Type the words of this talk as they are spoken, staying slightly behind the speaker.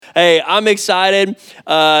Hey, I'm excited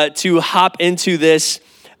to hop into this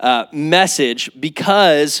message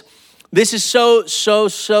because this is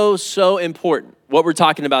so important, what we're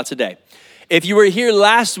talking about today. If you were here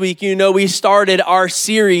last week, you know we started our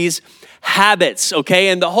series, Habits, okay?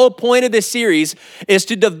 And the whole point of this series is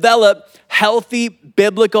to develop healthy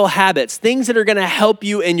biblical habits, things that are gonna help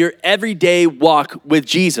you in your everyday walk with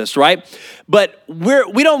Jesus, right? But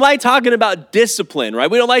we don't like talking about discipline,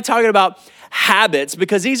 right? We don't like talking about habits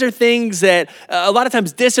because these are things that a lot of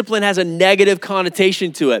times discipline has a negative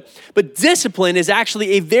connotation to it. But discipline is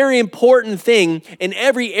actually a very important thing in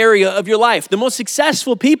every area of your life. The most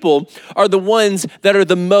successful people are the ones that are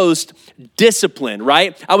the most disciplined,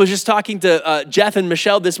 right? I was just talking to Jeff and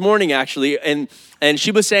Michelle this morning actually, and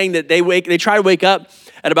she was saying that they try to wake up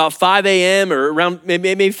at about 5 a.m. or around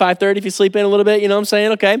maybe 5:30 if you sleep in a little bit, you know what I'm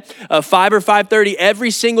saying? Okay, 5 or 5:30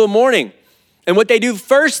 every single morning. And what they do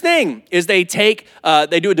first thing is they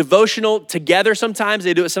do a devotional together sometimes.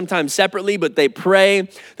 They do it sometimes separately, but they pray.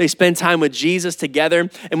 They spend time with Jesus together.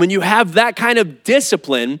 And when you have that kind of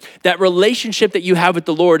discipline, that relationship that you have with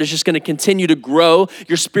the Lord is just going to continue to grow.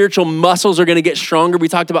 Your spiritual muscles are going to get stronger. We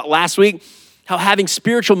talked about last week how having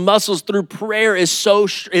spiritual muscles through prayer is so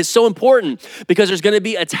important because there's going to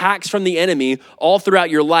be attacks from the enemy all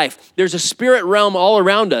throughout your life. There's a spirit realm all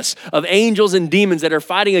around us of angels and demons that are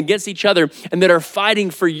fighting against each other and that are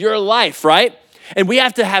fighting for your life, right? And we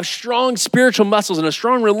have to have strong spiritual muscles and a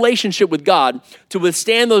strong relationship with God to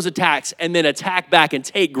withstand those attacks and then attack back and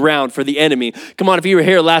take ground for the enemy. Come on, if you were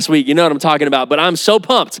here last week, you know what I'm talking about. But I'm so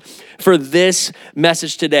pumped for this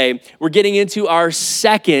message today. We're getting into our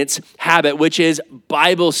second habit, which is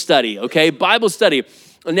Bible study, okay? Bible study.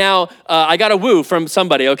 Now, I got a woo from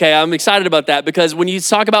somebody, okay? I'm excited about that because when you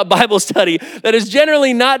talk about Bible study, that is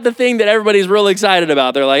generally not the thing that everybody's really excited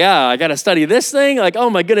about. They're like, I got to study this thing. Like,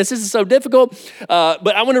 oh my goodness, this is so difficult.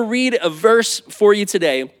 But I want to read a verse for you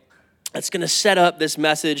today that's going to set up this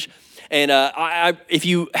message. And if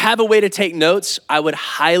you have a way to take notes, I would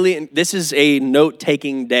this is a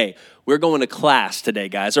note-taking day. We're going to class today,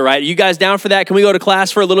 guys, all right? Are you guys down for that? Can we go to class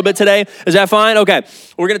for a little bit today? Is that fine? Okay.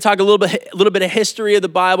 We're going to talk a little bit of history of the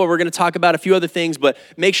Bible. We're going to talk about a few other things, but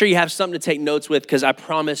make sure you have something to take notes with because I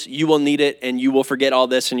promise you will need it and you will forget all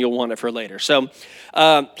this and you'll want it for later. So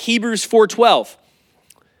Hebrews 4:12,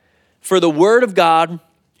 for the word of God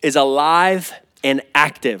is alive and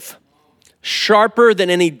active, sharper than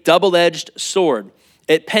any double-edged sword.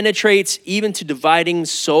 It penetrates even to dividing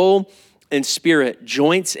soul and spirit,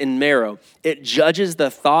 joints and marrow. It judges the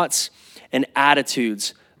thoughts and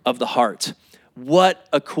attitudes of the heart. What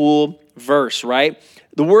a cool verse, right?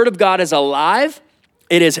 The word of God is alive.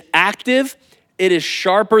 It is active. It is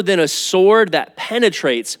sharper than a sword that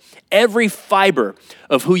penetrates every fiber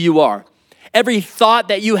of who you are. Every thought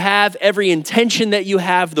that you have, every intention that you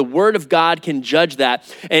have, the word of God can judge that.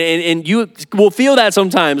 And you will feel that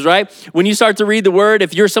sometimes, right? When you start to read the word,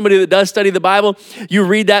 if you're somebody that does study the Bible, you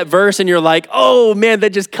read that verse and you're like, oh man, that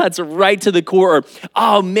just cuts right to the core. Or,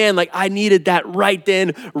 oh man, like I needed that right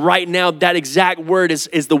then, right now. That exact word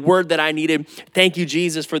is the word that I needed. Thank you,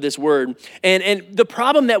 Jesus, for this word. And the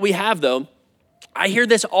problem that we have though, I hear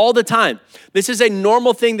this all the time. This is a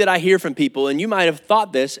normal thing that I hear from people, and you might have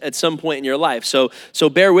thought this at some point in your life. So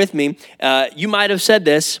bear with me. You might have said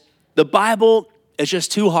this, the Bible is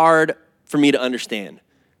just too hard for me to understand.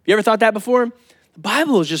 You ever thought that before? The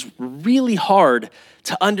Bible is just really hard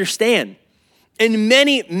to understand. And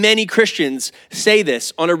many Christians say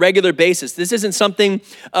this on a regular basis. This isn't something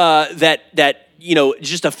that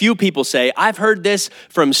just a few people say. I've heard this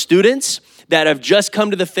from students that have just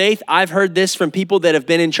come to the faith. I've heard this from people that have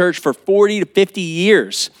been in church for 40 to 50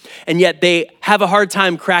 years, and yet they have a hard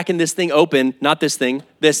time cracking this thing open, not this thing,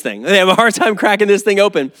 this thing. They have a hard time cracking this thing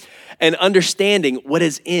open and understanding what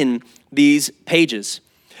is in these pages.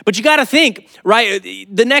 But you got to think, right?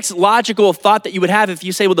 The next logical thought that you would have if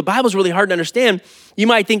you say, well, the Bible's really hard to understand, you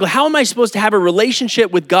might think, well, how am I supposed to have a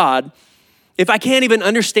relationship with God if I can't even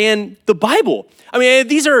understand the Bible? I mean,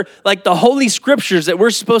 these are like the holy scriptures that we're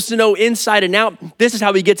supposed to know inside and out. This is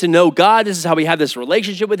how we get to know God. This is how we have this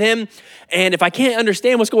relationship with him. And if I can't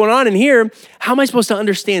understand what's going on in here, how am I supposed to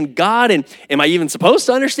understand God? And am I even supposed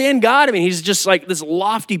to understand God? I mean, he's just like this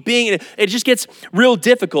lofty being. It just gets real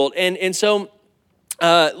difficult. And so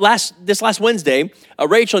this last Wednesday,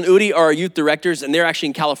 Rachel and Udi are our youth directors, and they're actually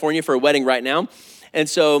in California for a wedding right now. And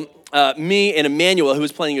so me and Emmanuel, who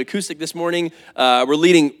was playing acoustic this morning, were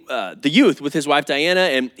leading the youth with his wife Diana,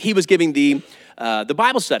 and he was giving the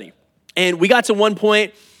Bible study. And we got to one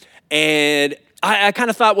point, and I kind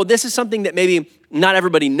of thought, well, this is something that maybe not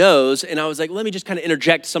everybody knows. And I was like, let me just kind of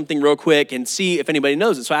interject something real quick and see if anybody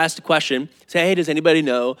knows it. So I asked a question, say, hey, does anybody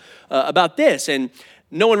know about this? And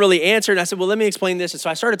no one really answered. And I said, well, let me explain this. And so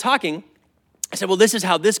I started talking. I said, well, this is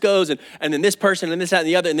how this goes. And then this person and this, that, and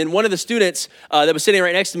the other. And then one of the students that was sitting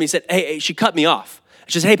right next to me said, hey, she cut me off.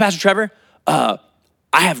 She says, hey, Pastor Trevor, I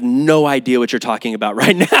have no idea what you're talking about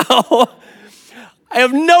right now. I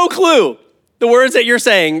have no clue. The words that you're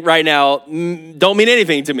saying right now don't mean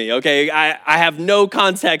anything to me, okay? I have no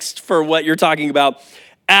context for what you're talking about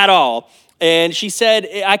at all. And she said,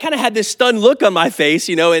 I kind of had this stunned look on my face,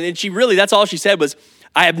 and she really, that's all she said was,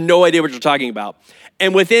 I have no idea what you're talking about.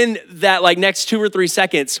 And within that next 2 or 3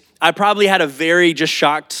 seconds, I probably had a very just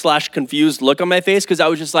shocked / confused look on my face because I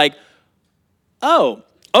was just like, oh,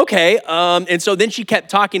 okay. And so then she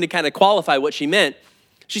kept talking to kind of qualify what she meant.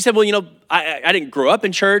 She said, well, I didn't grow up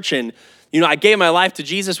in church, and I gave my life to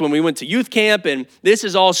Jesus when we went to youth camp, and this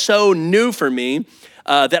is all so new for me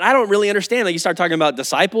that I don't really understand. You start talking about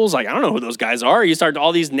disciples, I don't know who those guys are. You start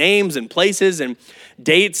all these names and places and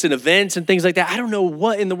dates and events and things like that. I don't know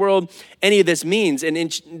what in the world any of this means. And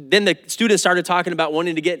then the students started talking about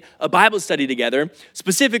wanting to get a Bible study together,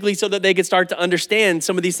 specifically so that they could start to understand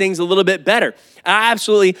some of these things a little bit better. I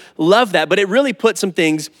absolutely love that, but it really put some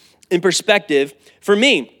things in perspective for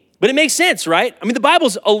me. But it makes sense, right? I mean, the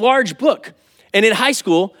Bible's a large book. And in high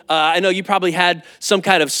school, I know you probably had some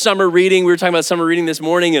kind of summer reading. We were talking about summer reading this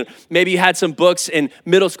morning, and maybe you had some books in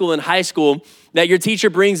middle school and high school that your teacher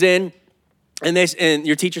brings in, and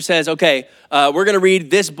your teacher says, okay, we're going to read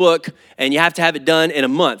this book, and you have to have it done in a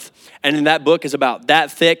month. And then that book is about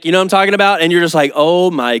that thick. You know what I'm talking about? And you're just like, oh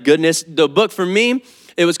my goodness. The book for me,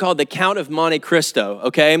 it was called The Count of Monte Cristo,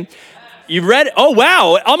 okay? You've read it? Oh,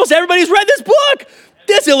 wow. Almost everybody's read this book.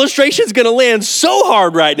 This illustration's gonna land so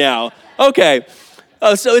hard right now. Okay,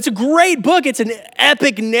 so it's a great book. It's an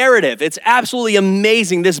epic narrative. It's absolutely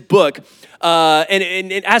amazing, this book.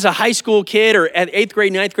 And as a high school kid or at 8th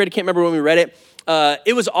grade, 9th grade, I can't remember when we read it,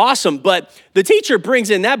 it was awesome. But the teacher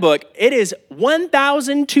brings in that book. It is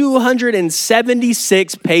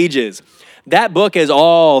 1,276 pages. That book is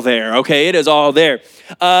all there, okay? It is all there.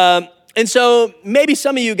 And so maybe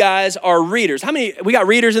some of you guys are readers. We got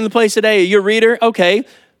readers in the place today? Are you a reader? Okay.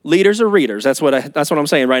 Leaders are readers. That's what I'm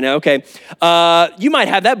saying right now. Okay. You might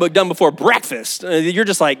have that book done before breakfast. You're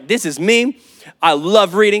just like, this is me. I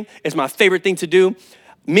love reading. It's my favorite thing to do.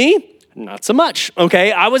 Me, not so much.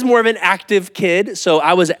 Okay. I was more of an active kid. So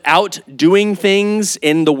I was out doing things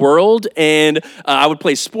in the world, and I would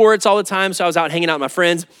play sports all the time. So I was out hanging out with my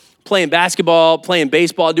friends, playing basketball, playing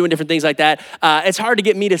baseball, doing different things like that. It's hard to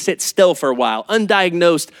get me to sit still for a while.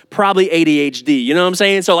 Undiagnosed, probably ADHD, you know what I'm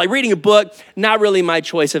saying? So reading a book, not really my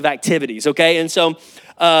choice of activities, okay? And so,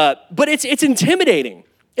 but it's intimidating.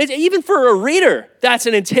 Even for a reader, that's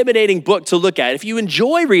an intimidating book to look at. If you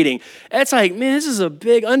enjoy reading, it's like, man, this is a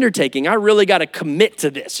big undertaking. I really got to commit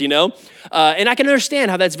to this, And I can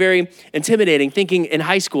understand how that's very intimidating, thinking in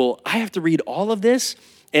high school, I have to read all of this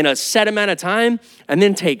in a set amount of time and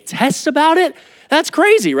then take tests about it. That's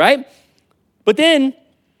crazy, right? But then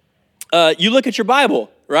you look at your Bible,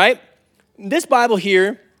 right? This Bible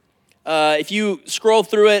here, if you scroll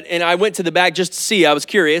through it, and I went to the back just to see, I was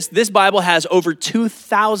curious, this Bible has over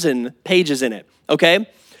 2,000 pages in it, okay?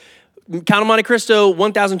 Count of Monte Cristo,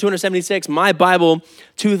 1,276, my Bible,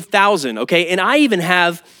 2,000, okay? And I even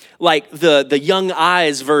have the Young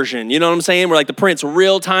Eyes version, you know what I'm saying? Where the print's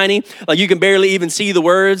real tiny, you can barely even see the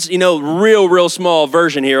words, real small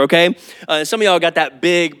version here, okay? Some of y'all got that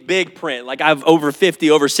big print, I have over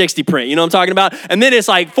 50, over 60 print, you know what I'm talking about? And then it's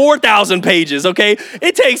 4,000 pages, okay?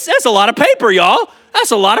 That's a lot of paper, y'all.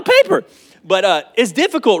 That's a lot of paper. But it's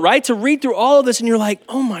difficult, right? To read through all of this and you're like,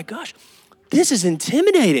 oh my gosh, this is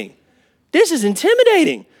intimidating. This is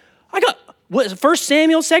intimidating. I got... What, 1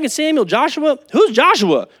 Samuel, 2 Samuel, Joshua? Who's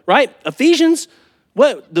Joshua, right? Ephesians?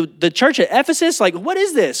 What, the church at Ephesus? What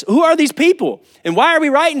is this? Who are these people? And why are we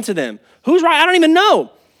writing to them? Who's right? I don't even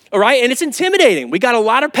know, all right? And it's intimidating. We got a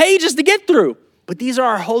lot of pages to get through, but these are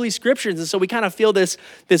our holy scriptures, and so we kind of feel this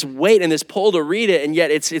weight and this pull to read it, and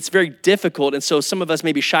yet it's very difficult, and so some of us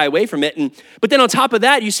maybe shy away from it. But then on top of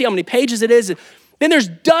that, you see how many pages it is. Then there's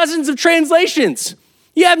dozens of translations.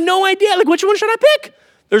 You have no idea, which one should I pick?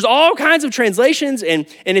 There's all kinds of translations, and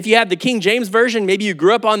if you have the King James Version, maybe you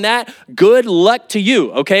grew up on that, good luck to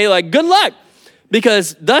you, okay? Good luck,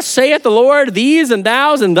 because thus saith the Lord, these and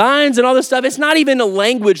thous and thines and all this stuff, it's not even a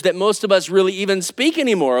language that most of us really even speak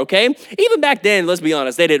anymore, okay? Even back then, let's be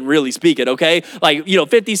honest, they didn't really speak it, okay?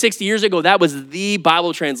 50, 60 years ago, that was the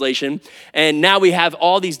Bible translation, and now we have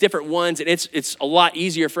all these different ones, and it's a lot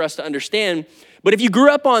easier for us to understand. But if you grew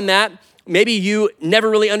up on that, maybe you never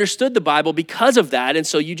really understood the Bible because of that, and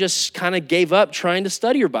so you just kind of gave up trying to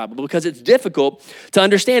study your Bible because it's difficult to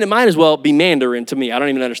understand. It might as well be Mandarin to me. I don't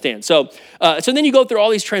even understand. So then you go through all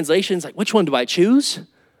these translations, like, which one do I choose?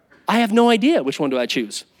 I have no idea which one do I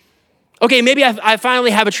choose. Okay, maybe I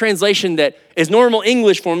finally have a translation that is normal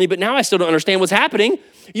English for me, but now I still don't understand what's happening.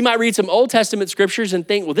 You might read some Old Testament scriptures and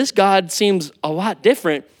think, well, this God seems a lot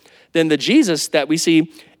different than the Jesus that we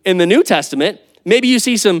see in the New Testament. Maybe you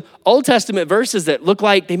see some Old Testament verses that look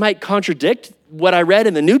like they might contradict what I read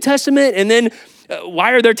in the New Testament, and then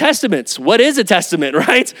why are there testaments? What is a testament,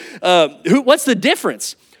 right? What's the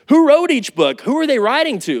difference? Who wrote each book? Who are they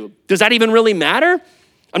writing to? Does that even really matter?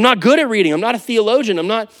 I'm not good at reading. I'm not a theologian. I'm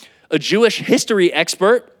not a Jewish history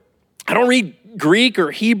expert. I don't read Greek or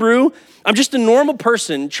Hebrew. I'm just a normal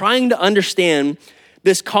person trying to understand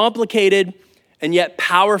this complicated and yet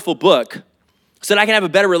powerful book so that I can have a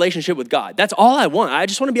better relationship with God. That's all I want. I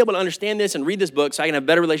just want to be able to understand this and read this book so I can have a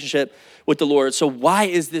better relationship with the Lord. So why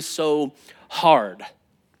is this so hard?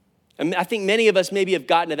 I think many of us maybe have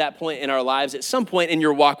gotten to that point in our lives at some point in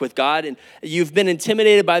your walk with God, and you've been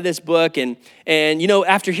intimidated by this book, and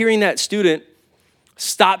after hearing that student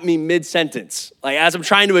stop me mid-sentence, like as I'm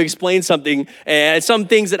trying to explain something, and some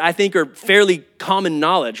things that I think are fairly common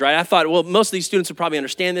knowledge, right? I thought, well, most of these students would probably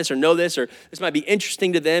understand this or know this, or this might be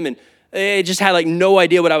interesting to them, and they just had like no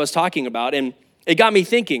idea what I was talking about, and it got me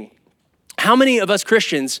thinking, how many of us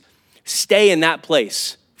Christians stay in that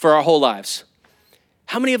place for our whole lives?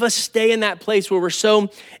 How many of us stay in that place where we're so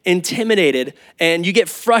intimidated and you get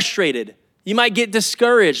frustrated? You might get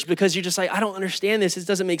discouraged because you're just like, I don't understand this. This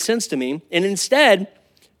doesn't make sense to me. And instead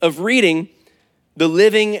of reading the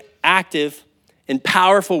living, active, and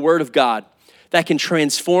powerful Word of God that can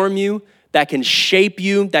transform you, that can shape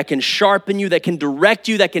you, that can sharpen you, that can direct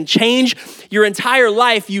you, that can change your entire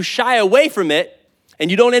life, you shy away from it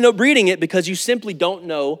and you don't end up reading it because you simply don't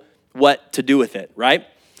know what to do with it, right?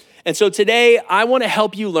 And so today I want to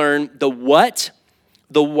help you learn the what,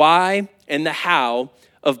 the why, and the how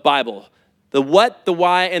of Bible. The what, the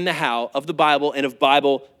why, and the how of the Bible and of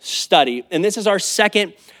Bible study. And this is our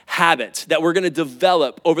second habit that we're going to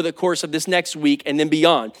develop over the course of this next week and then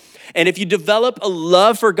beyond. And if you develop a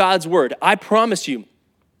love for God's word, I promise you,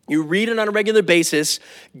 you read it on a regular basis,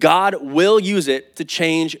 God will use it to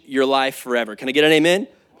change your life forever. Can I get an amen?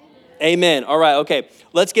 Amen. All right, okay.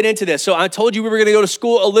 Let's get into this. So I told you we were going to go to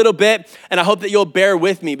school a little bit, and I hope that you'll bear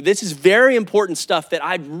with me. But this is very important stuff that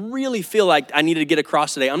I really feel like I needed to get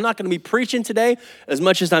across today. I'm not going to be preaching today as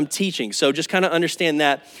much as I'm teaching. So just kind of understand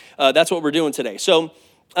that. That's what we're doing today. So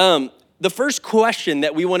the first question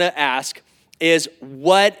that we want to ask is,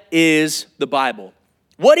 what is the Bible?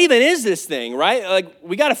 What even is this thing, right? Like,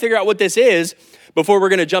 we got to figure out what this is before we're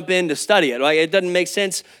going to jump in to study it. Like, it doesn't make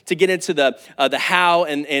sense to get into the how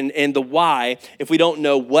and the why if we don't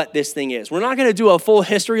know what this thing is. We're not going to do a full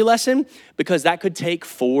history lesson because that could take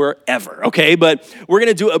forever, okay? But we're going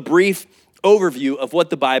to do a brief overview of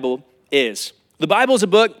what the Bible is. The Bible is a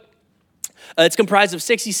book. It's comprised of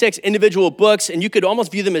 66 individual books, and you could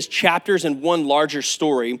almost view them as chapters in one larger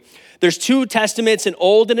story. There's two testaments, an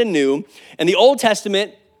Old and a New, and the Old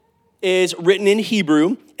Testament is written in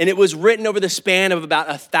Hebrew, and it was written over the span of about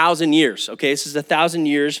 1,000 years. Okay, this is 1,000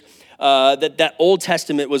 years that Old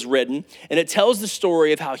Testament was written, and it tells the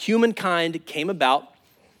story of how humankind came about,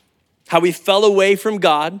 how we fell away from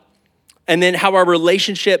God, and then how our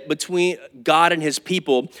relationship between God and his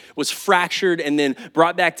people was fractured and then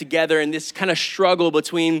brought back together, and this kind of struggle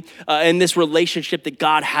between and this relationship that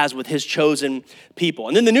God has with his chosen people.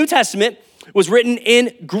 And then the New Testament was written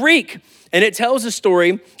in Greek, and it tells the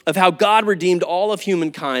story of how God redeemed all of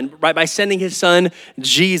humankind, right, by sending his son,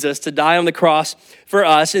 Jesus, to die on the cross for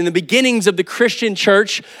us. In the beginnings of the Christian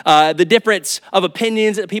church, the difference of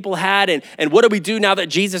opinions that people had, and what do we do now that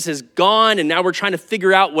Jesus is gone, and now we're trying to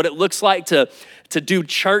figure out what it looks like to do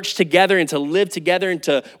church together and to live together and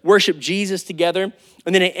to worship Jesus together.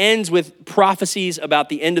 And then it ends with prophecies about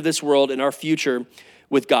the end of this world and our future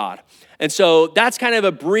with God. And so that's kind of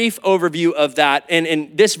a brief overview of that.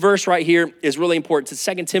 And this verse right here is really important. It's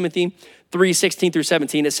 2 Timothy 3:16 through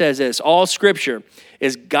 17. It says this: all scripture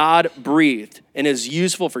is God-breathed and is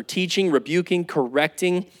useful for teaching, rebuking,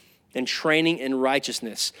 correcting, and training in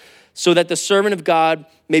righteousness, so that the servant of God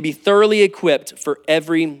may be thoroughly equipped for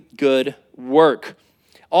every good work.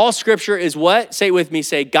 All scripture is what? Say it with me.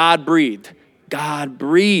 Say God-breathed.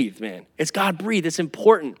 God-breathed, man. It's God-breathed. It's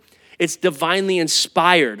important. It's divinely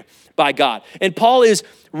inspired by God. And Paul is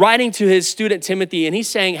writing to his student Timothy, and he's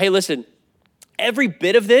saying, hey, listen, every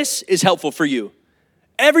bit of this is helpful for you.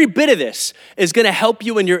 Every bit of this is going to help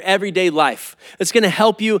you in your everyday life. It's going to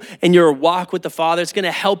help you in your walk with the Father. It's going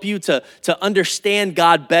to help you to understand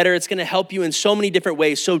God better. It's going to help you in so many different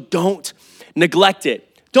ways. So don't neglect it.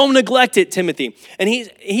 Don't neglect it, Timothy. And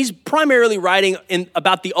he's primarily writing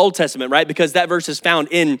about the Old Testament, right? Because that verse is found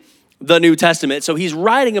in the New Testament. So he's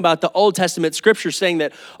writing about the Old Testament scripture, saying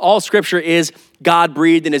that all scripture is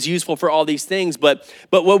God-breathed and is useful for all these things. But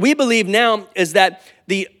what we believe now is that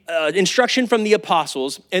the instruction from the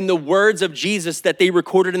apostles and the words of Jesus that they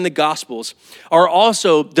recorded in the Gospels are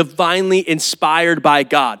also divinely inspired by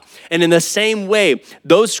God. And in the same way,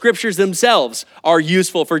 those scriptures themselves are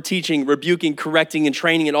useful for teaching, rebuking, correcting, and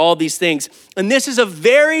training and all these things. And this is a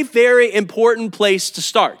very, very important place to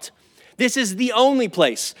start. This is the only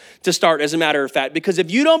place to start, as a matter of fact, because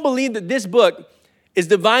if you don't believe that this book is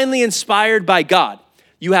divinely inspired by God,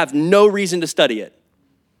 you have no reason to study it.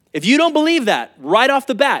 If you don't believe that right off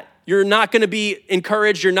the bat, you're not going to be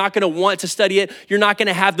encouraged. You're not going to want to study it. You're not going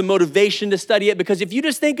to have the motivation to study it, because if you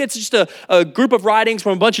just think it's just a group of writings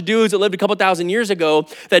from a bunch of dudes that lived a couple thousand years ago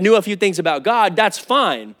that knew a few things about God, that's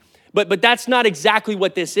fine. But that's not exactly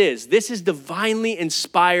what this is. This is divinely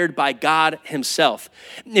inspired by God himself.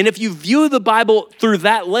 And if you view the Bible through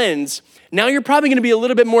that lens, now you're probably going to be a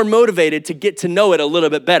little bit more motivated to get to know it a little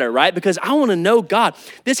bit better, right? Because I want to know God.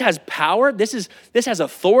 This has power. This has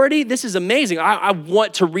authority. This is amazing. I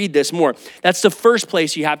want to read this more. That's the first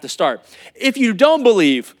place you have to start. If you don't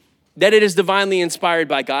believe that it is divinely inspired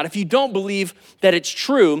by God, if you don't believe that it's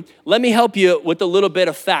true, let me help you with a little bit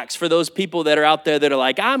of facts for those people that are out there that are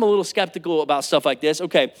like, I'm a little skeptical about stuff like this.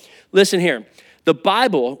 Okay, listen here. The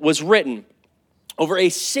Bible was written over a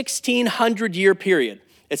 1,600-year period.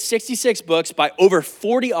 It's 66 books by over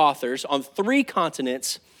 40 authors on 3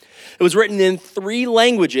 continents. It was written in 3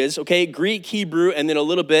 languages, okay, Greek, Hebrew, and then a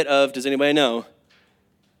little bit of, does anybody know?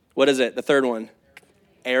 What is it, the third one?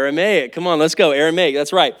 Aramaic. Come on, let's go, Aramaic,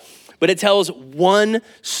 that's right. But it tells one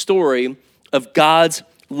story of God's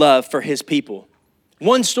love for his people.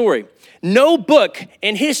 One story. No book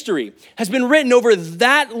in history has been written over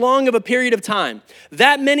that long of a period of time.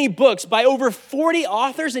 That many books by over 40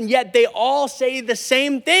 authors, and yet they all say the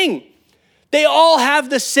same thing. They all have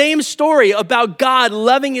the same story about God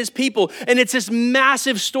loving his people. And it's this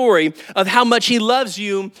massive story of how much he loves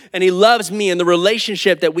you and he loves me and the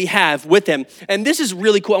relationship that we have with him. And this is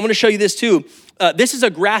really cool. I'm going to show you this too. This is a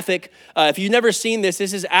graphic. If you've never seen this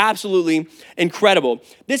is absolutely incredible.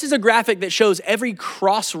 This is a graphic that shows every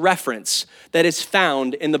cross-reference that is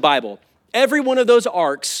found in the Bible. Every one of those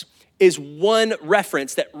arcs is one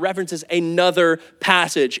reference that references another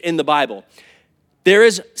passage in the Bible. There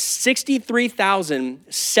is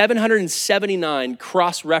 63,779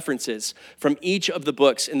 cross-references from each of the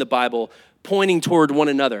books in the Bible pointing toward one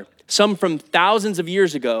another. Some from thousands of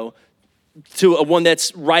years ago to one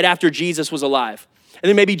that's right after Jesus was alive. And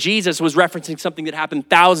then maybe Jesus was referencing something that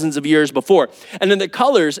happened thousands of years before. And then the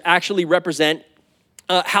colors actually represent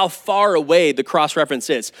how far away the cross-reference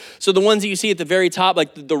is. So the ones that you see at the very top,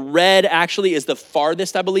 like the red actually is the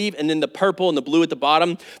farthest, I believe, and then the purple and the blue at the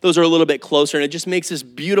bottom, those are a little bit closer, and it just makes this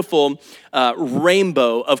beautiful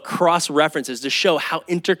rainbow of cross-references to show how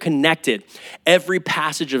interconnected every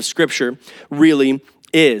passage of Scripture really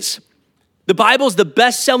is. The Bible is the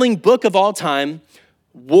best-selling book of all time.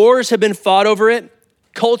 Wars have been fought over it.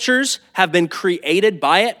 Cultures have been created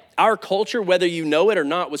by it. Our culture, whether you know it or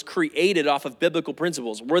not, was created off of biblical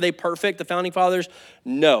principles. Were they perfect, the founding fathers?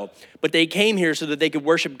 No. But they came here so that they could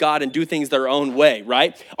worship God and do things their own way,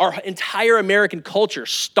 right? Our entire American culture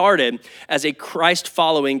started as a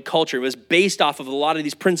Christ-following culture. It was based off of a lot of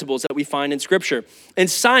these principles that we find in Scripture. And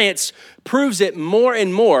science proves it more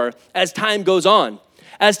and more as time goes on.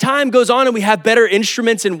 As time goes on and we have better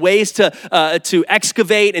instruments and ways to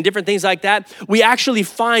excavate and different things like that, we actually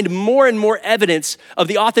find more and more evidence of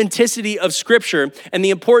the authenticity of Scripture and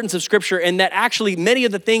the importance of Scripture, and that actually many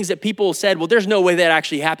of the things that people said, well, there's no way that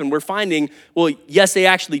actually happened, we're finding, well, yes, they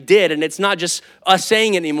actually did, and it's not just us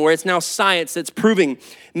saying it anymore, it's now science that's proving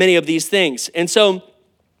many of these things. And so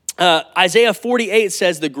Isaiah 48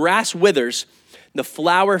 says, the grass withers, the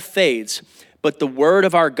flower fades, but the word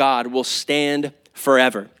of our God will stand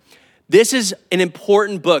forever. This is an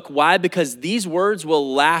important book. Why? Because these words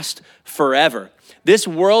will last forever. This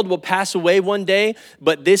world will pass away one day,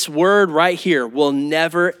 but this word right here will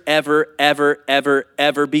never, ever, ever, ever,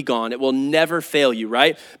 ever be gone. It will never fail you,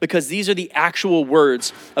 right? Because these are the actual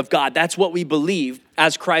words of God. That's what we believe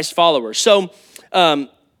as Christ followers. So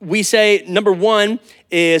we say, number one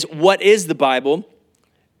is, what is the Bible?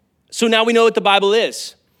 So now we know what the Bible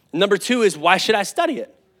is. Number two is, why should I study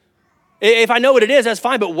it? If I know what it is, that's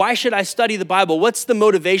fine, but why should I study the Bible? What's the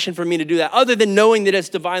motivation for me to do that? Other than knowing that it's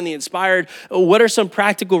divinely inspired, what are some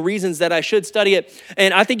practical reasons that I should study it?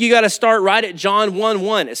 And I think you got to start right at John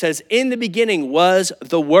 1:1. It says, in the beginning was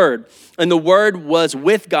the Word, and the Word was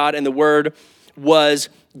with God, and the Word was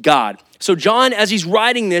God. So John, as he's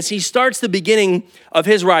writing this, he starts the beginning of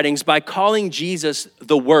his writings by calling Jesus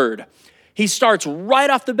the Word. He starts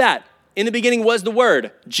right off the bat. In the beginning was the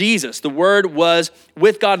Word, Jesus. The Word was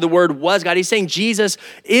with God. The Word was God. He's saying Jesus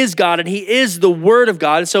is God, and he is the Word of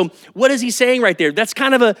God. And so what is he saying right there? That's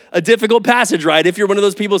kind of a difficult passage, right? If you're one of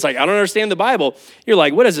those people, it's like, I don't understand the Bible. You're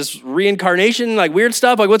like, what is this, reincarnation, like weird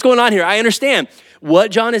stuff? Like, what's going on here? I understand.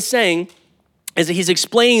 What John is saying is that he's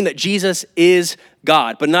explaining that Jesus is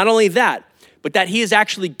God. But not only that, but that he is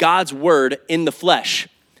actually God's Word in the flesh.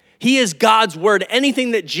 He is God's word.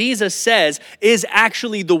 Anything that Jesus says is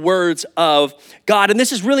actually the words of God. And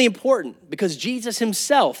this is really important because Jesus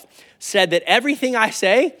himself said that everything I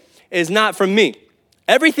say is not from me.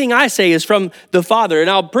 Everything I say is from the Father. And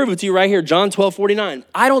I'll prove it to you right here, John 12:49.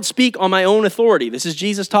 I don't speak on my own authority. This is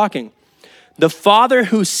Jesus talking. The Father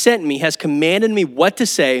who sent me has commanded me what to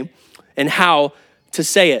say and how to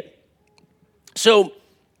say it. So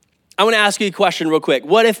I want to ask you a question real quick.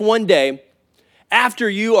 What if one day, after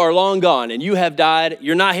you are long gone and you have died,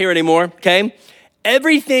 you're not here anymore, okay?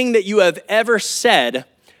 Everything that you have ever said,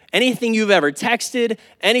 anything you've ever texted,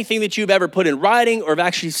 anything that you've ever put in writing or have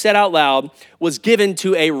actually said out loud was given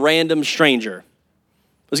to a random stranger.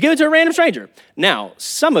 It was given to a random stranger. Now,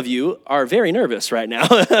 some of you are very nervous right now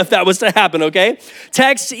if that was to happen, okay?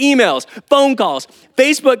 Texts, emails, phone calls,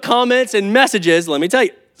 Facebook comments, and messages, let me tell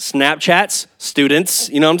you, Snapchats, students,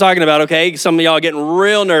 you know what I'm talking about, okay? Some of y'all are getting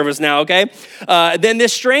real nervous now, okay? Then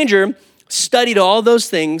this stranger studied all those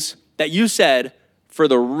things that you said for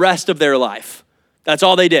the rest of their life. That's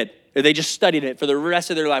all they did. They just studied it for the rest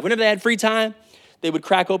of their life. Whenever they had free time, they would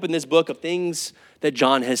crack open this book of things that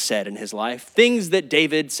John has said in his life, things that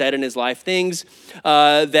David said in his life, things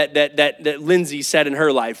that Lindsay said in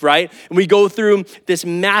her life, right? And we go through this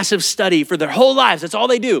massive study for their whole lives. That's all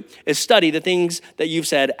they do is study the things that you've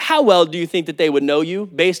said. How well do you think that they would know you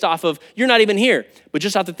based off of, you're not even here, but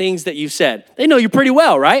just off the things that you've said? They know you pretty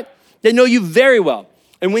well, right? They know you very well.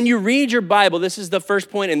 And when you read your Bible, this is the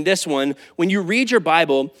first point in this one, when you read your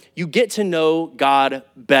Bible, you get to know God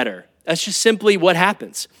better. That's just simply what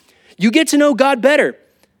happens. You get to know God better,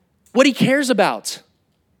 what he cares about,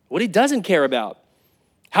 what he doesn't care about,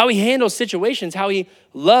 how he handles situations, how he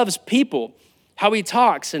loves people, how he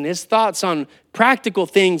talks and his thoughts on practical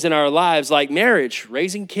things in our lives like marriage,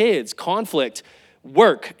 raising kids, conflict,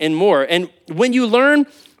 work, and more. And when you learn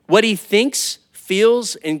what he thinks,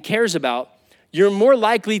 feels, and cares about, you're more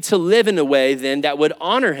likely to live in a way then that would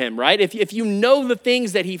honor him, right? If you know the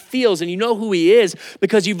things that he feels and you know who he is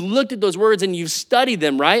because you've looked at those words and you've studied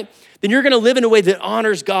them, right? Then you're going to live in a way that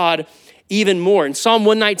honors God even more. And Psalm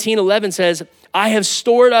 119:11 says, I have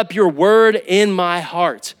stored up your word in my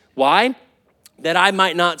heart. Why? That I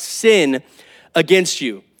might not sin against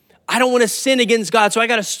you. I don't want to sin against God, so I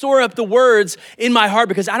got to store up the words in my heart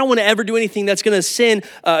because I don't want to ever do anything that's going to sin,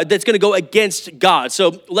 that's going to go against God.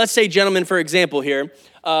 So let's say, gentlemen, for example here,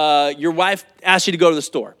 your wife asks you to go to the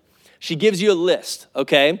store. She gives you a list,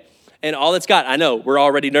 okay? And all it's got, I know, we're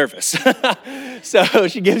already nervous. So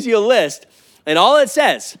she gives you a list, and all it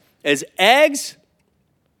says is eggs,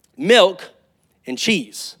 milk, and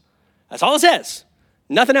cheese. That's all it says,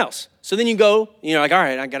 nothing else. So then you go, you're like, all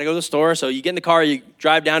right, I got to go to the store. So you get in the car, you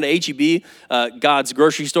drive down to H-E-B, God's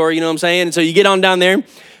grocery store, you know what I'm saying? And so you get on down there,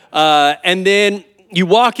 and then you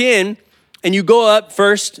walk in, and you go up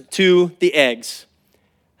first to the eggs.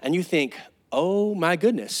 And you think, oh my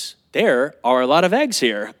goodness, there are a lot of eggs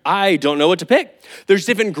here. I don't know what to pick. There's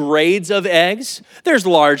different grades of eggs. There's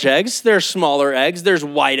large eggs, there's smaller eggs, there's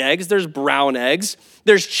white eggs, there's brown eggs,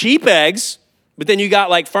 there's cheap eggs. But then you got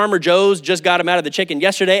like Farmer Joe's, just got them out of the chicken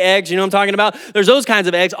yesterday eggs, you know what I'm talking about? There's those kinds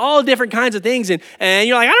of eggs, all different kinds of things. And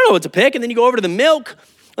you're like, I don't know what to pick. And then you go over to the milk,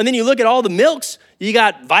 and then you look at all the milks. You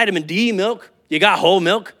got vitamin D milk, you got whole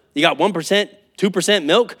milk, you got 1%, 2%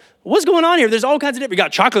 milk. What's going on here? There's all kinds of different, you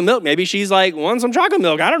got chocolate milk. Maybe she's like, want some chocolate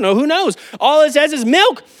milk. I don't know, who knows? All it says is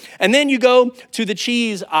milk. And then you go to the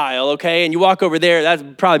cheese aisle, okay? And you walk over there.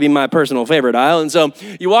 That'd probably be my personal favorite aisle. And so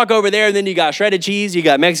you walk over there, and then you got shredded cheese, you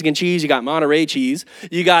got Mexican cheese, you got Monterey cheese,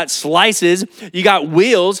 you got slices, you got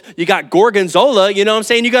wheels, you got gorgonzola, you know what I'm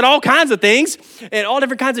saying? You got all kinds of things and all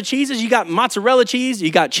different kinds of cheeses. You got mozzarella cheese,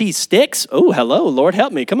 you got cheese sticks. Oh, hello, Lord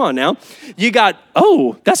help me. Come on now. You got,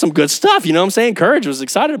 oh, that's some good stuff. You know what I'm saying? Courage was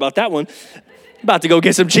excited about that one. About to go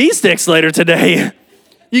get some cheese sticks later today.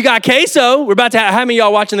 You got queso. We're about to have, how many of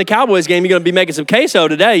y'all watching the Cowboys game? You're going to be making some queso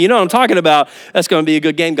today. You know what I'm talking about. That's going to be a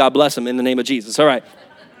good game. God bless them in the name of Jesus. All right.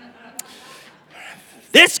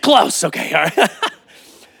 This close. Okay, all right.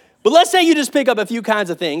 But let's say you just pick up a few kinds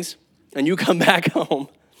of things and you come back home.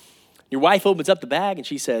 Your wife opens up the bag and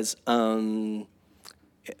she says,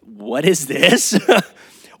 what is this?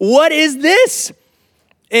 What is this?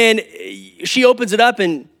 And she opens it up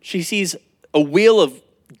and she sees a wheel of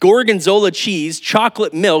Gorgonzola cheese,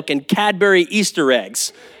 chocolate milk, and Cadbury Easter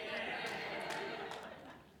eggs.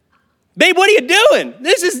 Babe, what are you doing?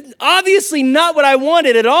 This is obviously not what I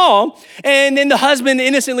wanted at all. And then the husband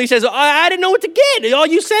innocently says, I didn't know what to get. All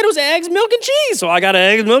you said was eggs, milk, and cheese. So I got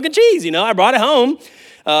eggs, milk, and cheese. You know, I brought it home.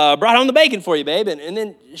 Brought home the bacon for you, babe. And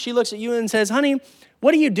then she looks at you and says, honey,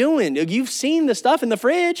 what are you doing? You've seen the stuff in the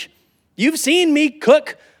fridge. You've seen me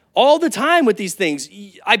cook all the time with these things.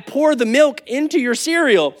 I pour the milk into your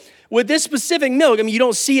cereal with this specific milk. I mean, you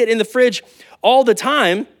don't see it in the fridge all the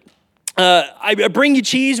time. I bring you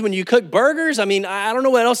cheese when you cook burgers. I mean, I don't know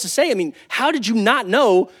what else to say. I mean, how did you not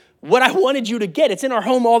know what I wanted you to get? It's in our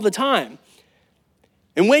home all the time.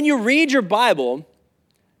 And when you read your Bible,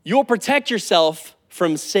 you'll protect yourself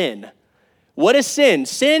from sin. What is sin?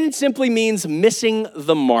 Sin simply means missing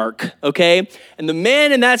the mark, okay? And the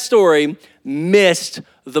man in that story missed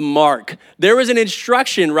the mark. There was an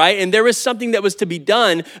instruction, right? And there was something that was to be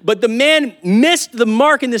done, but the man missed the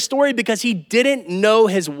mark in the story because he didn't know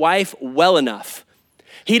his wife well enough.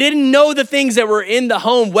 He didn't know the things that were in the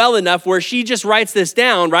home well enough where she just writes this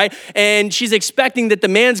down, right? And she's expecting that the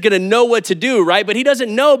man's gonna know what to do, right? But he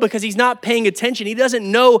doesn't know because he's not paying attention. He doesn't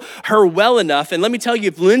know her well enough. And let me tell you,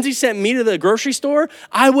 if Lindsay sent me to the grocery store,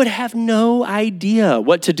 I would have no idea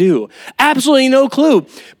what to do. Absolutely no clue.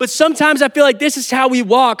 But sometimes I feel like this is how we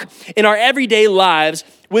walk in our everyday lives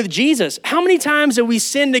with Jesus. How many times have we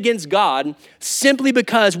sinned against God simply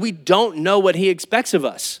because we don't know what he expects of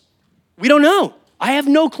us? We don't know. I have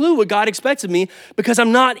no clue what God expects of me because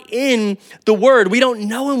I'm not in the Word. We don't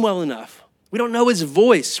know him well enough. We don't know his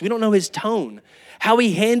voice. We don't know his tone, how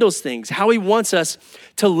he handles things, how he wants us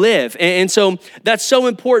to live. And so that's so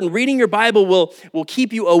important. Reading your Bible will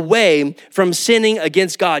keep you away from sinning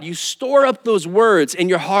against God. You store up those words in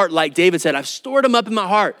your heart, like David said, I've stored them up in my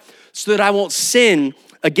heart so that I won't sin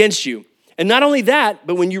against you. And not only that,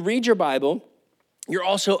 but when you read your Bible, you're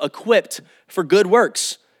also equipped for good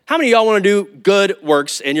works. How many of y'all want to do good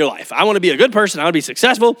works in your life? I want to be a good person. I want to be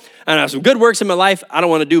successful. I want to have some good works in my life. I don't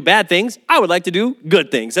want to do bad things. I would like to do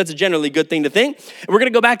good things. That's a generally good thing to think. And we're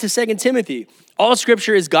going to go back to 2 Timothy. All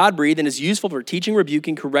scripture is God-breathed and is useful for teaching,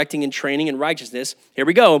 rebuking, correcting, and training in righteousness. Here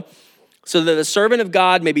we go. So that the servant of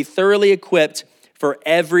God may be thoroughly equipped for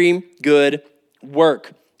every good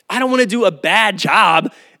work. I don't want to do a bad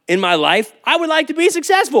job in my life. I would like to be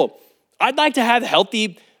successful. I'd like to have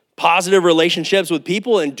healthy, positive relationships with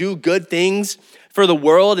people and do good things for the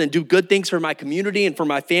world and do good things for my community and for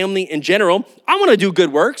my family in general. I want to do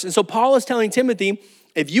good works. And so Paul is telling Timothy,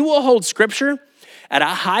 if you will hold scripture at a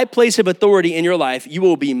high place of authority in your life, you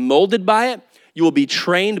will be molded by it, you will be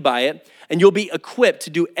trained by it, and you'll be equipped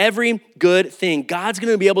to do every good thing. God's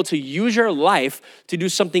going to be able to use your life to do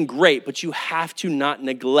something great, but you have to not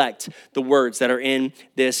neglect the words that are in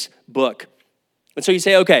this book. And so you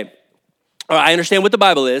say, okay, all right, I understand what the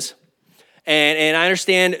Bible is, and I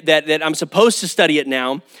understand that I'm supposed to study it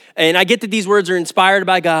now, and I get that these words are inspired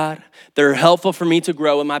by God. They're helpful for me to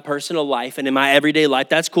grow in my personal life and in my everyday life.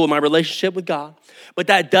 That's cool, my relationship with God. But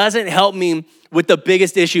that doesn't help me with the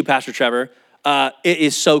biggest issue, Pastor Trevor. It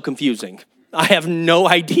is so confusing. I have no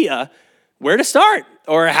idea where to start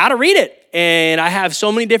or how to read it. And I have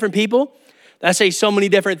so many different people that say so many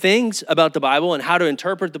different things about the Bible and how to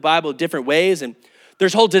interpret the Bible different ways. And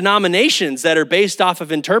there's whole denominations that are based off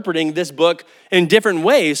of interpreting this book in different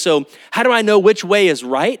ways. So how do I know which way is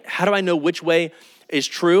right? How do I know which way is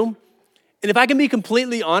true? And if I can be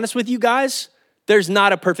completely honest with you guys, there's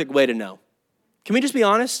not a perfect way to know. Can we just be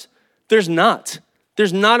honest? There's not.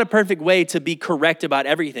 There's not a perfect way to be correct about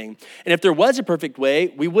everything. And if there was a perfect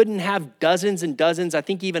way, we wouldn't have dozens and dozens, I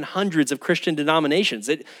think even hundreds of Christian denominations.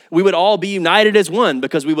 We would all be united as one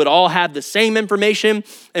because we would all have the same information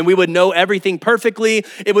and we would know everything perfectly.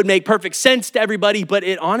 It would make perfect sense to everybody, but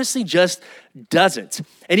it honestly just doesn't.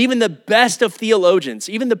 And even the best of theologians,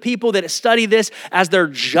 even the people that study this as their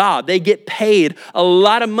job, they get paid a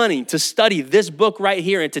lot of money to study this book right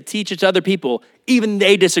here and to teach it to other people, even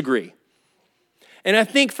they disagree. And I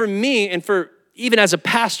think for me, and for even as a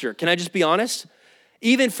pastor, can I just be honest?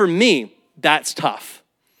 Even for me, that's tough.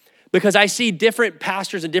 because I see different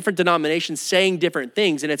pastors and different denominations saying different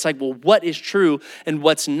things. And it's like, well, what is true and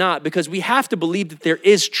what's not? Because we have to believe that there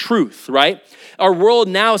is truth, right? Our world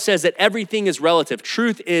now says that everything is relative.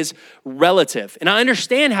 Truth is relative. And I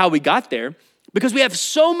understand how we got there because we have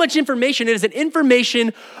so much information. It is an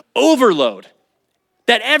information overload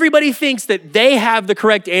that everybody thinks that they have the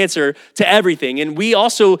correct answer to everything. And we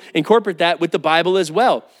also incorporate that with the Bible as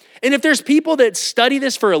well. And if there's people that study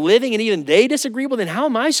this for a living and even they disagree, well, then how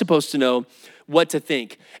am I supposed to know what to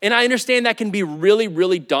think? And I understand that can be really,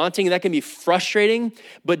 really daunting. That can be frustrating,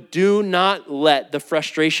 but do not let the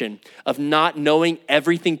frustration of not knowing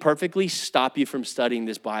everything perfectly stop you from studying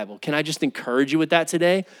this Bible. Can I just encourage you with that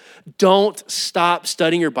today? Don't stop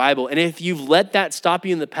studying your Bible. And if you've let that stop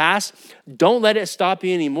you in the past, don't let it stop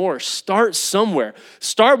you anymore. Start somewhere.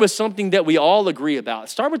 Start with something that we all agree about.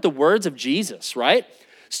 Start with the words of Jesus, right?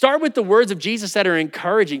 Start with the words of Jesus that are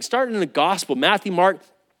encouraging. Start in the gospel, Matthew, Mark,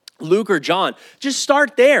 Luke, or John. Just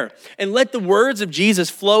start there and let the words of Jesus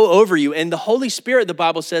flow over you. And the Holy Spirit, the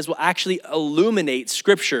Bible says, will actually illuminate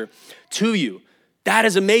Scripture to you. That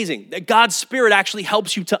is amazing, that God's Spirit actually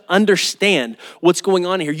helps you to understand what's going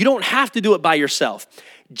on here. You don't have to do it by yourself.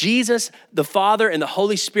 Jesus, the Father, and the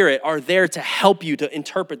Holy Spirit are there to help you to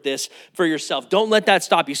interpret this for yourself. Don't let that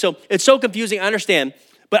stop you. So it's so confusing, I understand,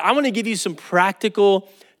 but I want to give you some practical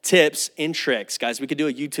tips and tricks. Guys, we could do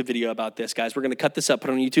a YouTube video about this, guys. We're going to cut this up, put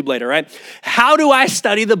it on YouTube later, right? How do I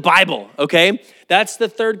study the Bible, okay? That's the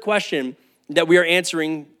third question that we are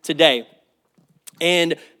answering today.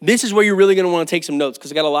 And this is where you're really going to want to take some notes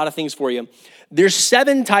because I got a lot of things for you. There's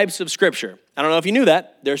 7 types of Scripture. I don't know if you knew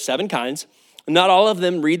that. There's 7 kinds. Not all of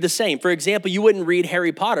them read the same. For example, you wouldn't read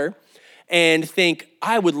Harry Potter and think,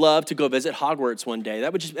 I would love to go visit Hogwarts one day.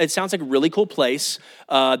 It sounds like a really cool place.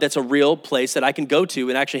 That's a real place that I can go to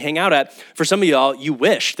and actually hang out at. For some of y'all, you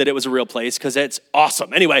wish that it was a real place because it's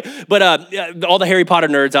awesome. Anyway, but all the Harry Potter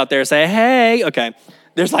nerds out there say, hey, okay.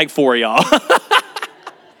 There's like 4 of y'all.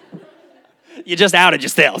 You just outed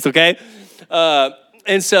yourselves, okay?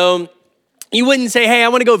 And so you wouldn't say, hey, I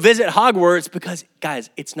want to go visit Hogwarts because, guys,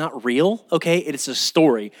 it's not real, okay? It's a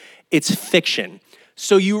story. It's fiction.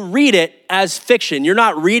 So you read it as fiction. You're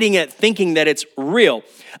not reading it thinking that it's real.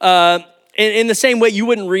 In the same way, you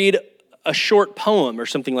wouldn't read a short poem or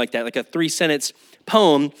something like that, like a 3-sentence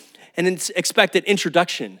poem, and then expect an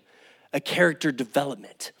introduction, a character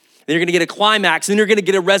development. Then you're going to get a climax, and then you're going to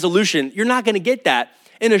get a resolution. You're not going to get that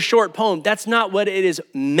in a short poem. That's not what it is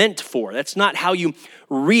meant for. That's not how you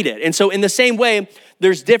read it. And so in the same way,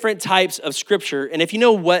 there's different types of Scripture. And if you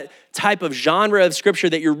know what type of genre of Scripture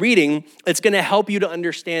that you're reading, it's going to help you to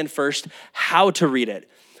understand first how to read it.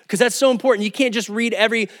 Because that's so important. You can't just read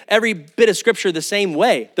every bit of Scripture the same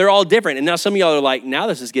way. They're all different. And now some of y'all are like, now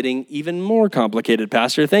this is getting even more complicated,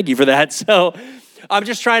 Pastor. Thank you for that. So I'm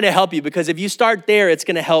just trying to help you because if you start there, it's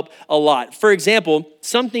going to help a lot. For example,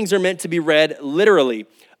 some things are meant to be read literally.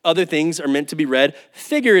 Other things are meant to be read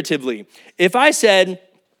figuratively. If I said,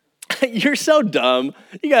 you're so dumb,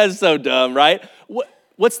 you guys are so dumb, right?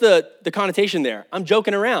 What's the connotation there? I'm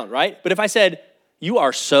joking around, right? But if I said, you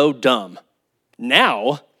are so dumb,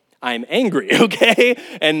 now I'm angry, okay?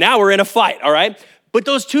 And now we're in a fight, all right? But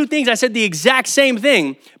those two things, I said the exact same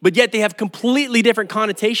thing, but yet they have completely different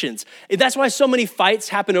connotations. That's why so many fights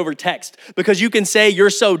happen over text, because you can say you're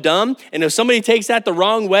so dumb, and if somebody takes that the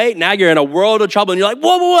wrong way, now you're in a world of trouble, and you're like,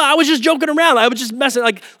 whoa, I was just joking around. I was just messing,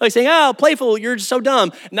 like saying, oh, playful, you're just so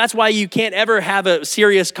dumb. And that's why you can't ever have a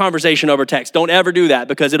serious conversation over text. Don't ever do that,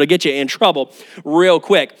 because it'll get you in trouble real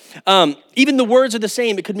quick. Even the words are the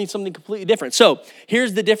same. It could mean something completely different. So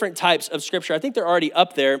here's the different types of Scripture. I think they're already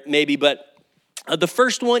up there, maybe, but the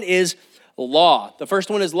first one is law. The first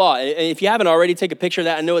one is law. And if you haven't already, take a picture of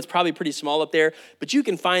that. I know it's probably pretty small up there, but you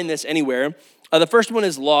can find this anywhere. The first one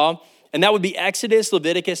is law, and that would be Exodus,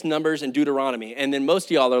 Leviticus, Numbers, and Deuteronomy. And then most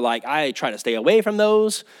of y'all are like, I try to stay away from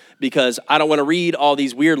those because I don't want to read all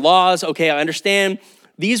these weird laws. Okay, I understand.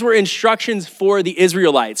 These were instructions for the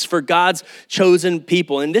Israelites, for God's chosen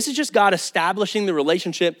people. And this is just God establishing the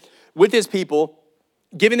relationship with his people,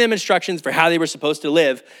 giving them instructions for how they were supposed to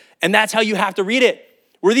live. And that's how you have to read it.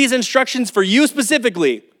 Were these instructions for you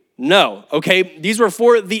specifically? No, okay? These were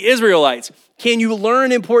for the Israelites. Can you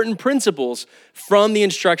learn important principles from the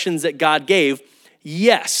instructions that God gave?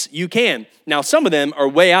 Yes, you can. Now, some of them are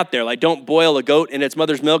way out there, like don't boil a goat in its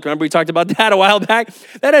mother's milk. Remember we talked about that a while back?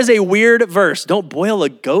 That is a weird verse. Don't boil a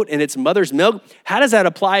goat in its mother's milk. How does that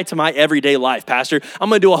apply to my everyday life, Pastor? I'm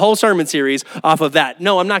going to do a whole sermon series off of that.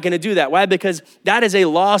 No, I'm not going to do that. Why? Because that is a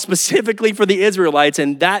law specifically for the Israelites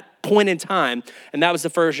in that point in time, and that was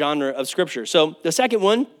the first genre of Scripture. So the second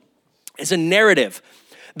one is a narrative.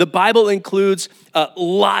 The Bible includes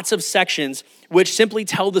lots of sections which simply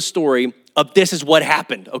tell the story of this is what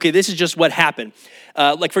happened. Okay, this is just what happened.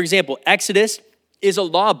 Like, for example, Exodus is a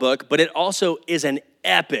law book, but it also is an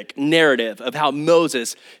epic narrative of how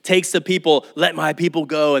Moses takes the people, let my people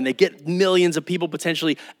go, and they get millions of people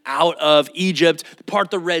potentially out of Egypt, part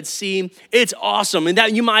the Red Sea. It's awesome. And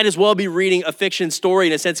that you might as well be reading a fiction story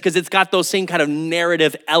in a sense because it's got those same kind of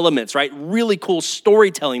narrative elements, right? Really cool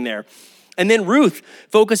storytelling there. And then Ruth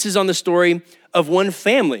focuses on the story of one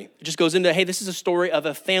family. It just goes into, hey, this is a story of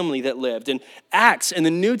a family that lived. And Acts in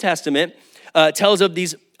the New Testament tells of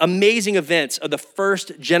these amazing events of the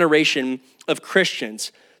first generation of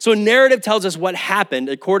Christians. So a narrative tells us what happened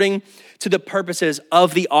according to the purposes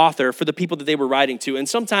of the author for the people that they were writing to. And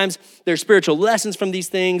sometimes there's spiritual lessons from these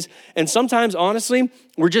things. And sometimes, honestly,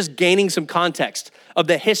 we're just gaining some context of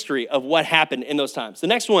the history of what happened in those times. The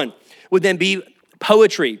next one would then be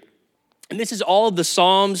poetry. And this is all of the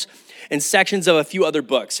Psalms and sections of a few other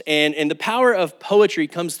books. And the power of poetry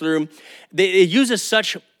comes through, it uses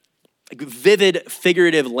such vivid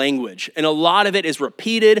figurative language. And a lot of it is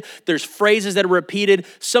repeated. There's phrases that are repeated.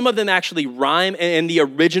 Some of them actually rhyme. And in the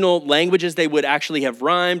original languages, they would actually have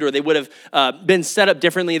rhymed or they would have been set up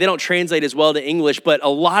differently. They don't translate as well to English, but a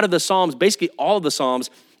lot of the Psalms, basically all of the Psalms,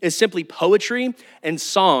 is simply poetry and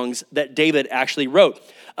songs that David actually wrote.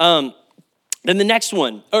 Then the next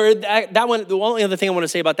one, or that one, the only other thing I want to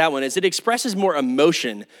say about that one is it expresses more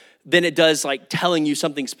emotion than it does like telling you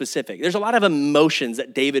something specific. There's a lot of emotions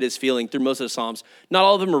that David is feeling through most of the Psalms. Not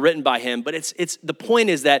all of them are written by him, but it's the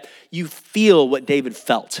point is that you feel what David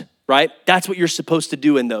felt, right? That's what you're supposed to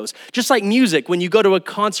do in those. Just like music, when you go to a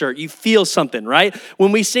concert, you feel something, right?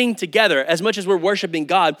 When we sing together, as much as we're worshiping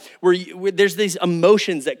God, there's these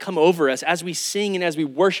emotions that come over us as we sing and as we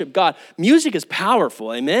worship God. Music is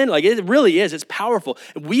powerful, amen? Like it really is, it's powerful.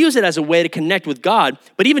 We use it as a way to connect with God,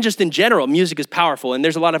 but even just in general, music is powerful, and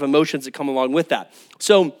there's a lot of emotions that come along with that.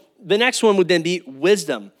 So the next one would then be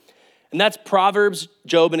wisdom, and that's Proverbs,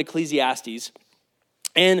 Job, and Ecclesiastes.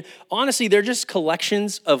 And honestly, they're just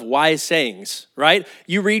collections of wise sayings, right?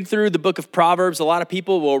 You read through the book of Proverbs. A lot of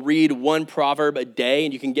people will read one proverb a day,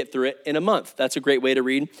 and you can get through it in a month. That's a great way to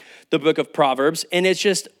read the book of Proverbs. And it's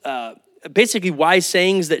just basically wise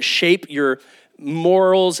sayings that shape your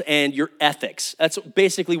morals and your ethics. That's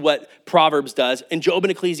basically what Proverbs does. And Job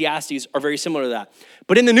and Ecclesiastes are very similar to that.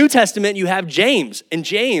 But in the New Testament, you have James. And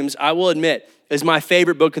James, I will admit, is my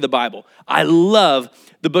favorite book of the Bible. I love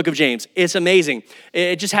the book of James. It's amazing.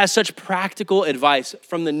 It just has such practical advice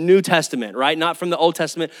from the New Testament, right? Not from the Old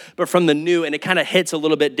Testament, but from the New, and it kind of hits a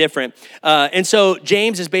little bit different. And so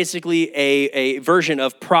James is basically a version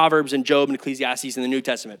of Proverbs and Job and Ecclesiastes in the New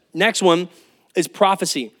Testament. Next one is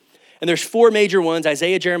prophecy. And there's 4 major ones,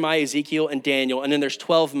 Isaiah, Jeremiah, Ezekiel, and Daniel. And then there's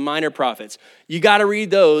 12 minor prophets. You got to read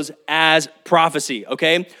those as prophecy,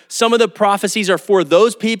 okay? Some of the prophecies are for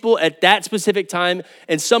those people at that specific time.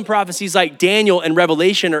 And some prophecies like Daniel and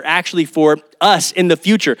Revelation are actually for us in the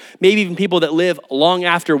future. Maybe even people that live long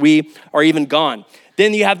after we are even gone.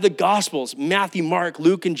 Then you have the Gospels, Matthew, Mark,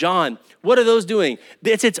 Luke, and John. What are those doing?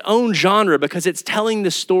 It's its own genre because it's telling the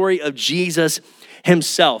story of Jesus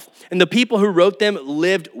himself. And the people who wrote them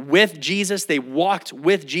lived with Jesus. They walked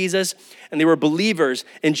with Jesus, and they were believers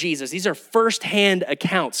in Jesus. These are firsthand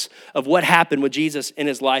accounts of what happened with Jesus in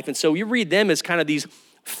his life. And so you read them as kind of these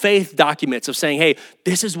faith documents of saying, hey,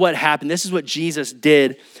 this is what happened. This is what Jesus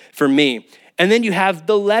did for me. And then you have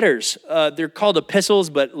the letters. They're called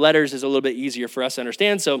epistles, but letters is a little bit easier for us to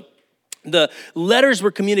understand. So the letters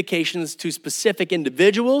were communications to specific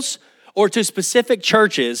individuals or to specific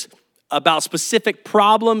churches about specific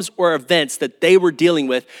problems or events that they were dealing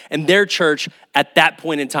with in their church at that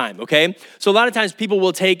point in time, okay? So a lot of times people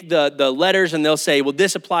will take the letters and they'll say, well,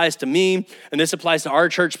 this applies to me and this applies to our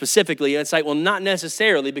church specifically. And it's like, well, not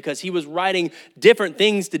necessarily, because he was writing different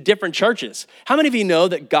things to different churches. How many of you know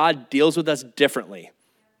that God deals with us differently?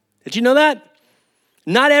 Did you know that?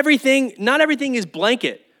 Not everything is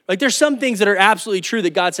blanket. Like there's some things that are absolutely true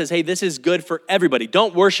that God says, hey, this is good for everybody.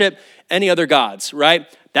 Don't worship any other gods, right?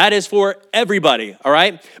 That is for everybody, all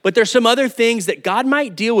right? But there's some other things that God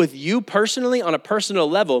might deal with you personally on a personal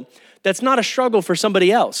level that's not a struggle for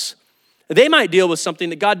somebody else. They might deal with something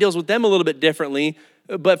that God deals with them a little bit differently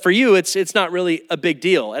but for you, it's not really a big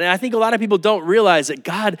deal. And I think a lot of people don't realize that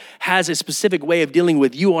God has a specific way of dealing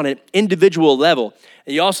with you on an individual level.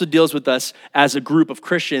 And he also deals with us as a group of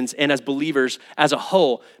Christians and as believers as a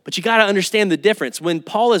whole. But you got to understand the difference. When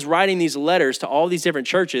Paul is writing these letters to all these different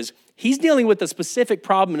churches, he's dealing with a specific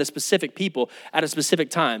problem and a specific people at a specific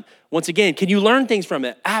time. Once again, can you learn things from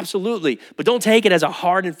it? Absolutely. But don't take it as a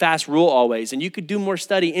hard and fast rule always. And you could do more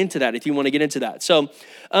study into that if you want to get into that. So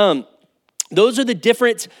those are the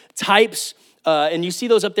different types. And you see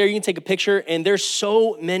those up there, you can take a picture, and there's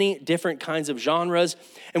so many different kinds of genres.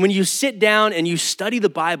 And when you sit down and you study the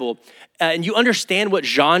Bible and you understand what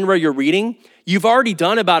genre you're reading, you've already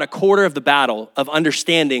done about a quarter of the battle of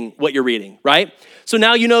understanding what you're reading, right? So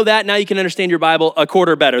now you know that, now you can understand your Bible a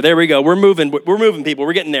quarter better. There we go, we're moving people,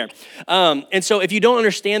 we're getting there. And so if you don't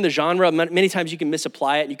understand the genre, many times you can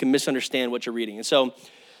misapply it, you can misunderstand what you're reading. And so,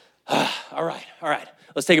 all right.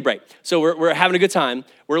 Let's take a break. So we're having a good time.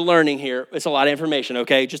 We're learning here. It's a lot of information,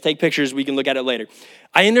 okay? Just take pictures. We can look at it later.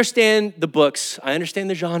 I understand the books. I understand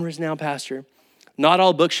the genres now, Pastor. Not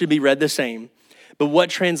all books should be read the same. But what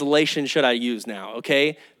translation should I use now,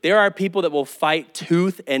 okay? There are people that will fight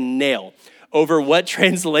tooth and nail over what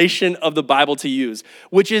translation of the Bible to use,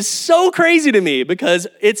 which is so crazy to me because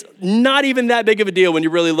it's not even that big of a deal when you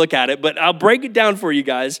really look at it. But I'll break it down for you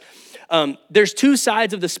guys. There's two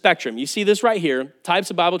sides of the spectrum. You see this right here, types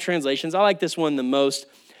of Bible translations. I like this one the most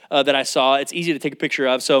that I saw. It's easy to take a picture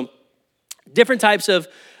of. So different types of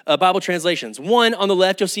Bible translations. One on the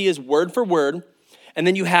left you'll see is word for word, and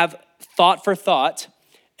then you have thought for thought,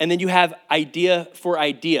 and then you have idea for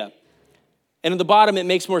idea. And at the bottom, it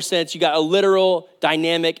makes more sense. You got a literal,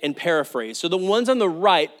 dynamic, and paraphrase. So the ones on the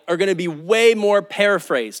right are going to be way more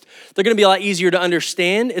paraphrased. They're going to be a lot easier to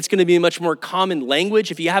understand. It's going to be much more common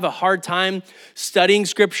language. If you have a hard time studying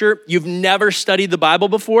scripture, you've never studied the Bible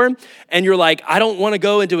before, and you're like, I don't want to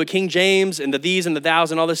go into a King James and the these and the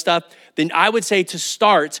thous and all this stuff, then I would say to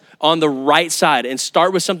start on the right side and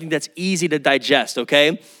start with something that's easy to digest,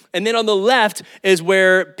 okay? And then on the left is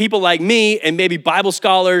where people like me and maybe Bible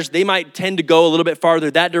scholars, they might tend to go a little bit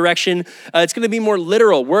farther that direction. It's going to be more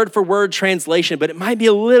literal, word for word translation, but it might be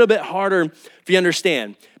a little bit harder for you to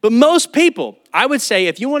understand. But most people, I would say,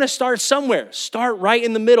 if you want to start somewhere, start right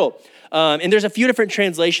in the middle. And there's a few different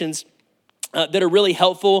translations that are really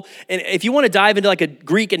helpful. And if you want to dive into like a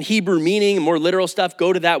Greek and Hebrew meaning and more literal stuff,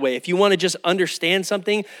 go to that way. If you want to just understand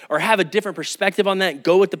something or have a different perspective on that,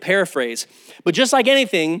 go with the paraphrase. But just like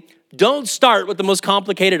anything, don't start with the most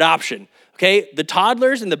complicated option. Okay, the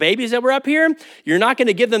toddlers and the babies that were up here, you're not going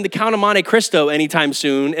to give them the Count of Monte Cristo anytime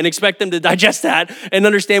soon and expect them to digest that and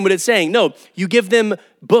understand what it's saying. No, you give them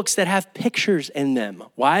books that have pictures in them.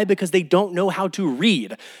 Why? Because they don't know how to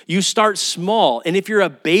read. You start small. And if you're a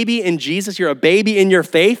baby in Jesus, you're a baby in your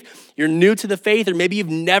faith, you're new to the faith, or maybe you've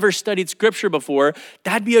never studied scripture before,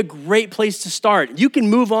 that'd be a great place to start. You can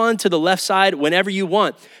move on to the left side whenever you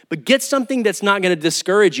want, but get something that's not going to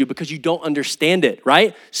discourage you because you don't understand it,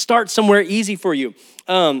 right? Start somewhere easy for you.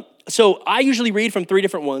 So I usually read from three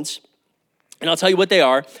different ones, and I'll tell you what they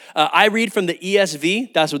are. I read from the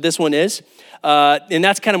ESV. That's what this one is. And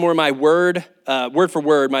that's kind of more my word for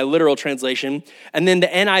word, my literal translation. And then the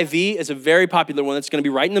NIV is a very popular one that's going to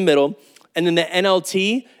be right in the middle. And then the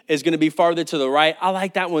NLT is going to be farther to the right. I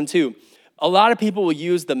like that one too. A lot of people will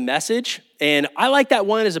use the Message, and I like that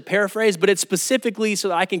one as a paraphrase, but it's specifically so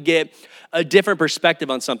that I can get a different perspective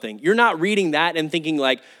on something. You're not reading that and thinking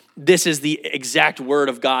like, this is the exact word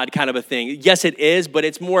of God kind of a thing. Yes, it is, but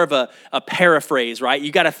it's more of a paraphrase, right?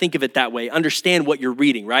 You got to think of it that way. Understand what you're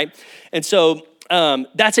reading, right? And so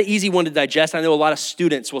that's an easy one to digest. I know a lot of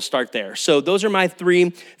students will start there. So those are my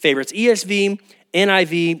three favorites: ESV,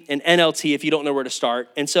 NIV, and NLT if you don't know where to start.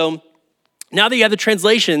 And so now that you have the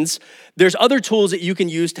translations, there's other tools that you can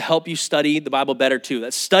use to help you study the Bible better too.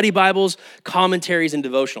 That's study Bibles, commentaries, and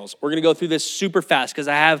devotionals. We're going to go through this super fast because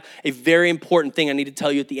I have a very important thing I need to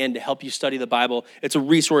tell you at the end to help you study the Bible. It's a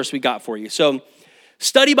resource we got for you. So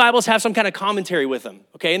study Bibles have some kind of commentary with them,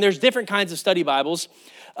 okay? And there's different kinds of study Bibles.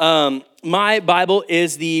 My Bible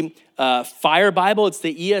is the Fire Bible. It's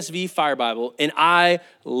the ESV Fire Bible, and I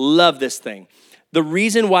love this thing. The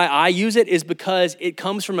reason why I use it is because it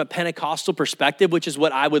comes from a Pentecostal perspective, which is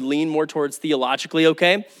what I would lean more towards theologically,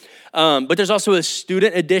 okay? But there's also a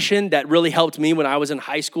student edition that really helped me when I was in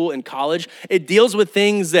high school and college. It deals with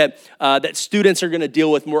things that students are going to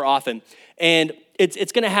deal with more often. And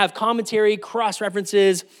it's going to have commentary,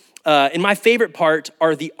 cross-references, and my favorite part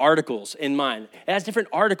are the articles in mine. It has different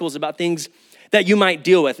articles about things that you might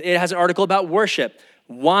deal with. It has an article about worship.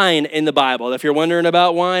 wine in the Bible. If you're wondering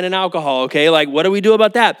about wine and alcohol, okay, like what do we do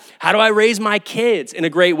about that? How do I raise my kids in a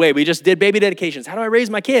great way? We just did baby dedications. How do I raise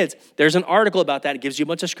my kids? There's an article about that. It gives you a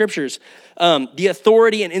bunch of scriptures. The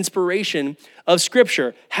authority and inspiration of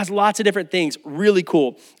scripture has lots of different things, really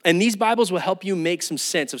cool. And these Bibles will help you make some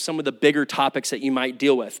sense of some of the bigger topics that you might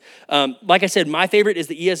deal with. Like I said, my favorite is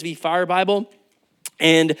the ESV Fire Bible.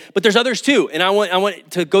 But there's others too, and I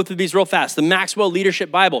want to go through these real fast. The Maxwell Leadership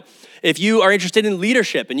Bible. If you are interested in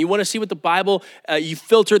leadership and you want to see what the Bible, you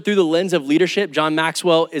filter it through the lens of leadership, John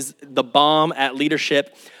Maxwell is the bomb at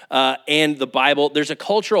leadership and the Bible. There's a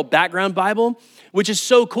cultural background Bible, which is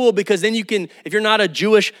so cool because then you can, if you're not a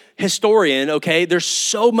Jewish historian, okay, there's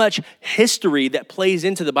so much history that plays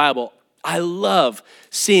into the Bible. I love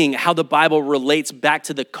seeing how the Bible relates back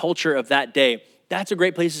to the culture of that day. That's a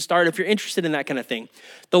great place to start if you're interested in that kind of thing.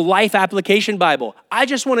 The Life Application Bible. I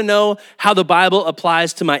just want to know how the Bible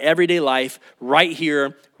applies to my everyday life right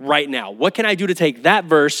here, right now. What can I do to take that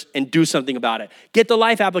verse and do something about it? Get the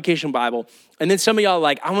Life Application Bible. And then some of y'all are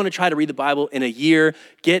like, I want to try to read the Bible in a year.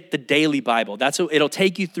 Get the Daily Bible. It'll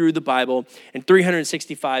take you through the Bible in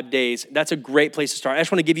 365 days. That's a great place to start. I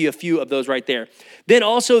just want to give you a few of those right there. Then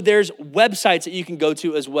also there's websites that you can go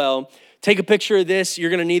to as well. Take a picture of this.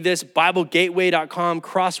 You're going to need this. BibleGateway.com,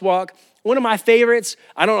 Crosswalk. One of my favorites,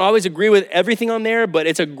 I don't always agree with everything on there, but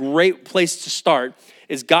it's a great place to start,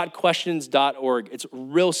 is gotquestions.org. It's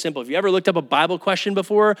real simple. If you ever looked up a Bible question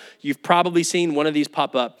before, you've probably seen one of these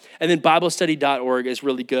pop up. And then BibleStudy.org is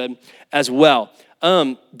really good as well.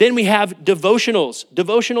 Then we have devotionals.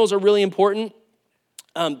 Devotionals are really important.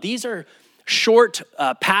 These are short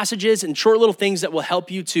passages and short little things that will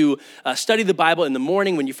help you to study the Bible in the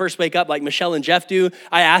morning when you first wake up, like Michelle and Jeff do.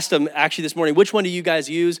 I asked them actually this morning, which one do you guys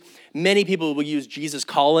use? Many people will use Jesus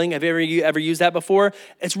Calling. Have you ever used that before?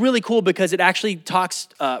 It's really cool because it actually talks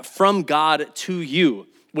from God to you,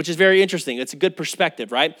 which is very interesting. It's a good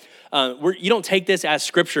perspective, right? You don't take this as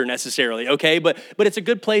scripture necessarily, okay? But it's a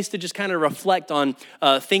good place to just kind of reflect on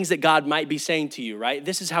things that God might be saying to you, right?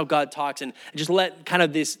 This is how God talks, and just let kind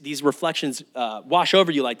of these reflections wash over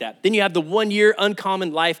you like that. Then you have the 1 year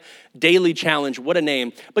Uncommon Life Daily Challenge. What a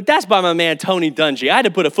name. But that's by my man, Tony Dungy. I had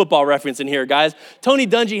to put a football reference in here, guys. Tony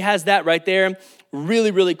Dungy has that right there.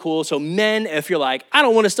 Really, really cool. So men, if you're like, I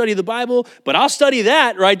don't want to study the Bible, but I'll study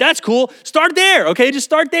that, right? That's cool. Start there, okay? Just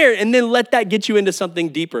start there and then let that get you into something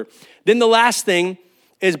deeper. Then the last thing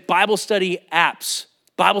is Bible study apps.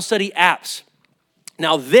 Bible study apps.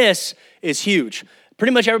 Now this is huge.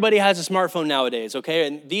 Pretty much everybody has a smartphone nowadays, okay?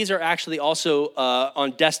 And these are actually also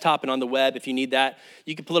on desktop and on the web if you need that.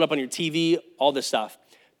 You can pull it up on your TV, all this stuff.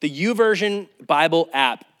 The YouVersion Bible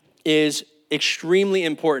app is extremely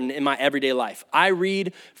important in my everyday life. I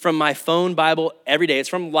read from my phone Bible every day. It's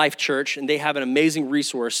from Life Church, and they have an amazing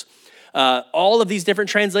resource. All of these different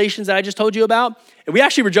translations that I just told you about. And we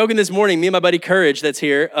actually were joking this morning, me and my buddy Courage that's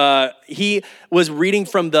here. He was reading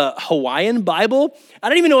from the Hawaiian Bible. I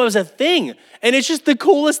didn't even know it was a thing. And it's just the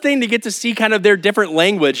coolest thing to get to see kind of their different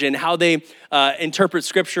language and how they interpret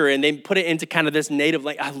scripture, and they put it into kind of this native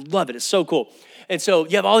language. I love it. It's so cool. And so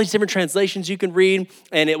you have all these different translations you can read,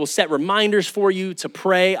 and it will set reminders for you to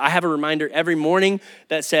pray. I have a reminder every morning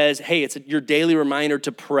that says, hey, it's your daily reminder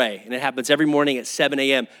to pray. And it happens every morning at 7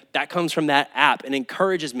 a.m. That comes from that app and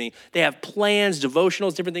encourages me. They have plans,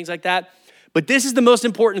 devotionals, different things like that. But this is the most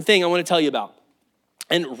important thing I want to tell you about.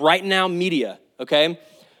 And Right Now Media, okay?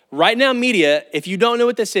 Right Now Media, if you don't know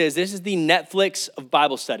what this is the Netflix of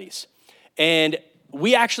Bible studies. And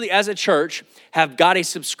we actually, as a church, have got a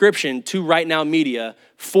subscription to Right Now Media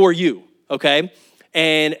for you, okay?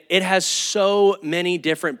 And it has so many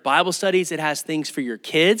different Bible studies. It has things for your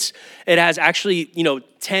kids. It has actually,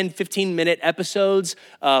 10, 15-minute episodes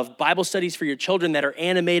of Bible studies for your children that are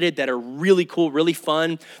animated, that are really cool, really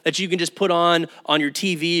fun, that you can just put on your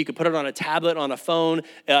TV. You can put it on a tablet, on a phone.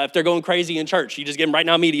 If they're going crazy in church, you just get them Right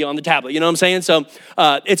Now Media on the tablet. You know what I'm saying? So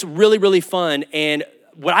it's really, really fun. And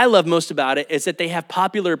what I love most about it is that they have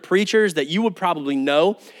popular preachers that you would probably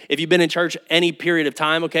know if you've been in church any period of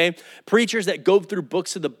time, okay? Preachers that go through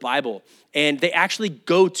books of the Bible, and they actually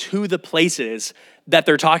go to the places that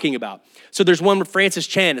they're talking about. So there's one with Francis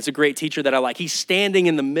Chan. It's a great teacher that I like. He's standing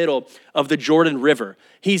in the middle of the Jordan River.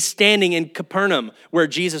 He's standing in Capernaum where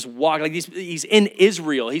Jesus walked. Like he's in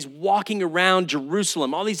Israel. He's walking around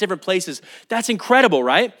Jerusalem, all these different places. That's incredible,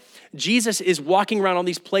 right? Jesus is walking around all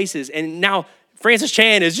these places, and now Francis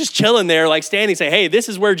Chan is just chilling there, like standing, say, hey, this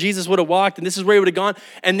is where Jesus would have walked, and this is where he would have gone.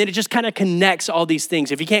 And then it just kind of connects all these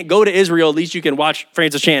things. If you can't go to Israel, at least you can watch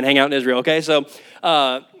Francis Chan hang out in Israel, okay? So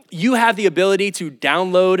you have the ability to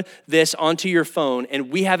download this onto your phone,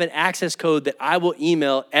 and we have an access code that I will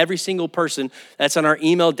email every single person that's on our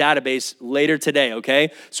email database later today,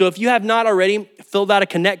 okay? So if you have not already filled out a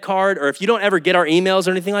Connect card, or if you don't ever get our emails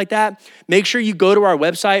or anything like that, make sure you go to our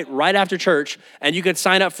website right after church, and you can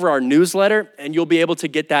sign up for our newsletter, and you'll be able to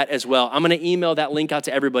get that as well. I'm gonna email that link out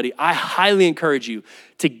to everybody. I highly encourage you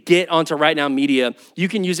to get onto Right Now Media. You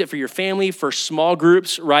can use it for your family, for small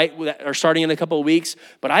groups, right, that are starting in a couple of weeks,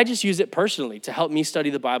 but I just use it personally to help me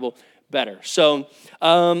study the Bible better. So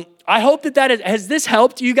I hope has this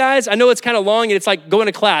helped you guys? I know it's kind of long and it's like going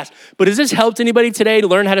to class, but has this helped anybody today to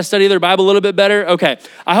learn how to study their Bible a little bit better? Okay,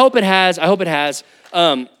 I hope it has.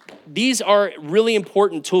 These are really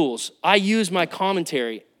important tools. I use my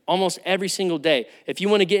commentary almost every single day. If you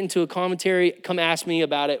want to get into a commentary, come ask me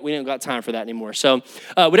about it. We don't got time for that anymore. So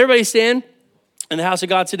would everybody stand in the house of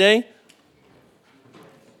God today?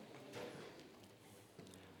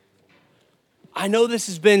 I know this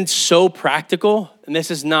has been so practical, and this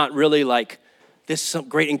is not really like this some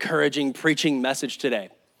great encouraging preaching message today.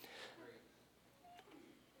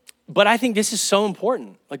 But I think this is so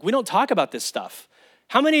important. Like, we don't talk about this stuff.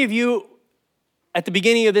 How many of you at the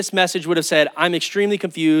beginning of this message would have said, I'm extremely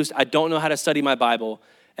confused, I don't know how to study my Bible,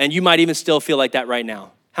 and you might even still feel like that right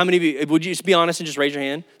now? How many of you, would you just be honest and just raise your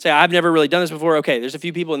hand? Say, I've never really done this before. Okay, there's a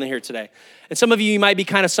few people in here today. And some of you might be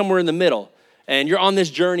kind of somewhere in the middle, and you're on this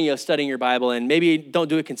journey of studying your Bible, and maybe don't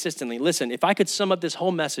do it consistently. Listen, if I could sum up this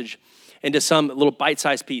whole message into some little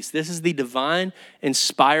bite-sized piece, this is the divine,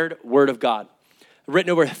 inspired Word of God,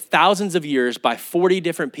 written over thousands of years by 40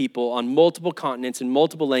 different people on multiple continents and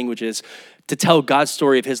multiple languages to tell God's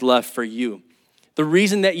story of his love for you. The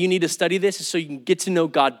reason that you need to study this is so you can get to know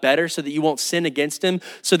God better, so that you won't sin against him,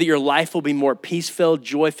 so that your life will be more peace-filled,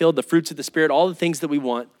 joy-filled, the fruits of the Spirit, all the things that we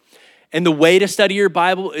want. And the way to study your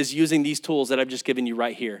Bible is using these tools that I've just given you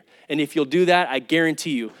right here. And if you'll do that, I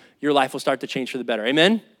guarantee you, your life will start to change for the better.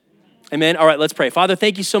 Amen? Amen. All right, let's pray. Father,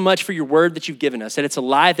 thank you so much for your word that you've given us, that it's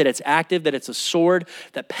alive, that it's active, that it's a sword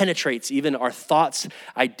that penetrates even our thoughts,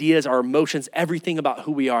 ideas, our emotions, everything about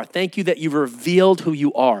who we are. Thank you that you've revealed who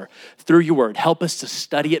you are through your word. Help us to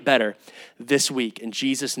study it better this week. In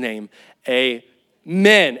Jesus' name, amen.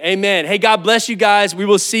 Amen. Hey, God bless you guys. We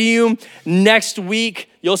will see you next week.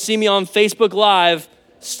 You'll see me on Facebook Live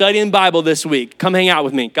studying Bible this week. Come hang out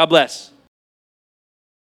with me. God bless.